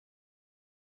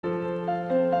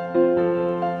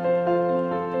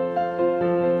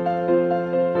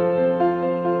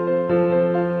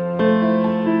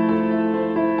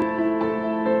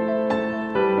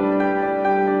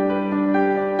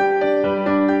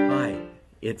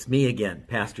It's me again,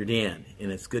 Pastor Dan, and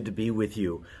it's good to be with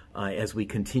you as we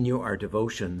continue our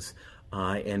devotions,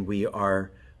 and we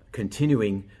are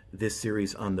continuing this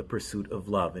series on the pursuit of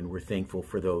love, and we're thankful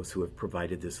for those who have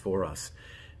provided this for us.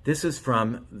 This is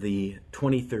from the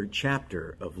 23rd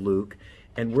chapter of Luke,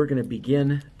 and we're going to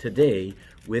begin today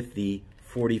with the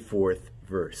 44th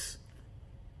verse.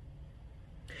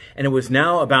 And it was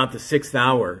now about the 6th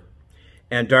hour,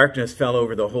 and darkness fell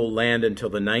over the whole land until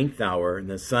the 9th hour, and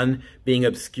the sun being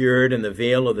obscured, and the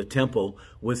veil of the temple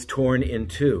was torn in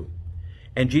two.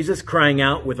 And Jesus, crying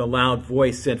out with a loud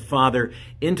voice, said, Father,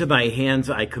 into thy hands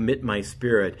I commit my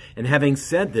spirit. And having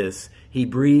said this, he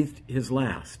breathed his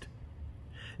last.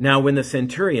 Now when the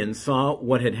centurion saw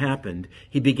what had happened,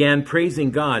 he began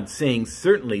praising God, saying,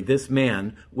 Certainly this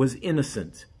man was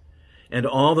innocent. And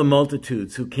all the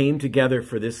multitudes who came together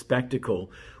for this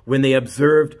spectacle, when they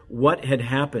observed what had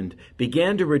happened,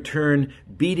 began to return,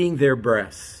 beating their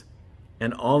breasts.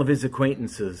 And all of his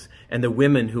acquaintances and the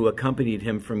women who accompanied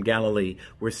him from Galilee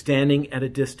were standing at a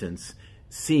distance,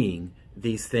 seeing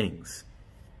these things.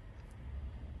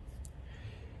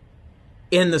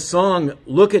 In the song,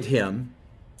 Look at Him,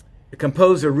 the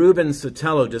composer Ruben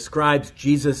Sotelo describes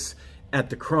Jesus at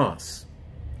the cross.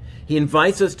 He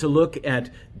invites us to look at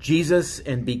Jesus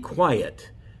and be quiet,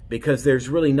 because there's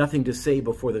really nothing to say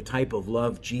before the type of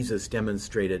love Jesus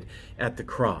demonstrated at the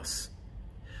cross.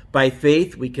 By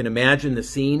faith, we can imagine the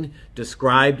scene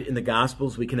described in the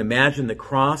Gospels. We can imagine the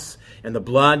cross and the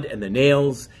blood and the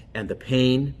nails and the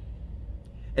pain.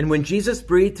 And when Jesus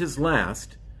breathed his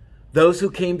last, those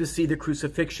who came to see the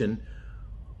crucifixion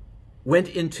went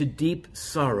into deep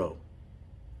sorrow.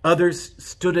 Others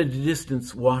stood at a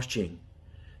distance watching.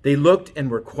 They looked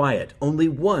and were quiet. Only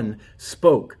one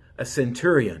spoke, a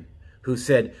centurion, who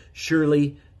said,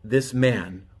 Surely this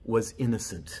man was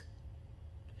innocent.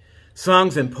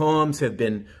 Songs and poems have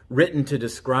been written to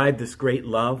describe this great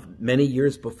love. Many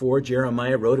years before,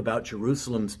 Jeremiah wrote about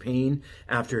Jerusalem's pain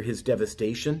after his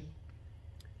devastation.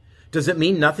 Does it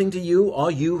mean nothing to you,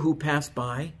 all you who pass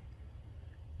by?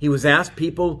 He was asked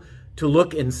people to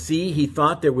look and see. He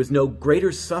thought there was no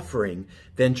greater suffering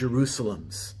than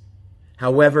Jerusalem's.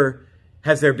 However,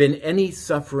 has there been any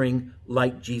suffering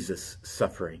like Jesus'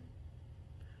 suffering?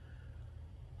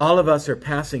 All of us are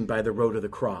passing by the road of the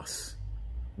cross.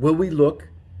 Will we look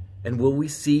and will we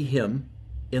see him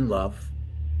in love?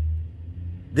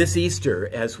 This Easter,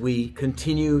 as we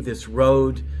continue this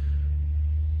road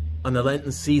on the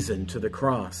Lenten season to the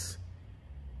cross,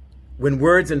 when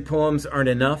words and poems aren't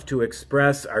enough to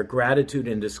express our gratitude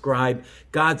and describe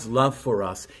God's love for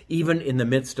us, even in the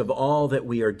midst of all that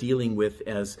we are dealing with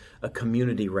as a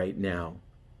community right now,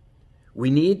 we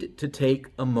need to take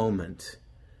a moment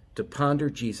to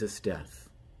ponder Jesus' death.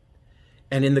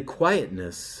 And in the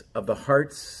quietness of the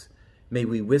hearts, may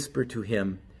we whisper to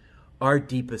him our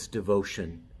deepest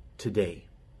devotion today.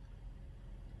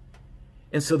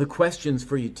 And so the questions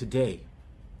for you today: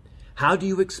 how do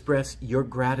you express your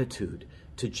gratitude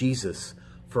to Jesus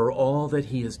for all that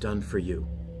he has done for you?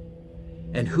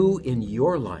 And who in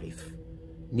your life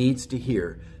needs to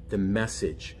hear the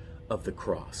message of the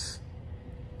cross?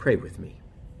 Pray with me.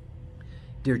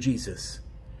 Dear Jesus,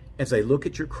 as I look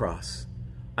at your cross,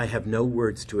 I have no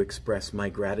words to express my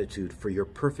gratitude for your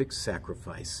perfect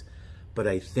sacrifice, but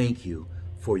I thank you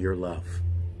for your love.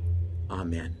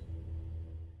 Amen.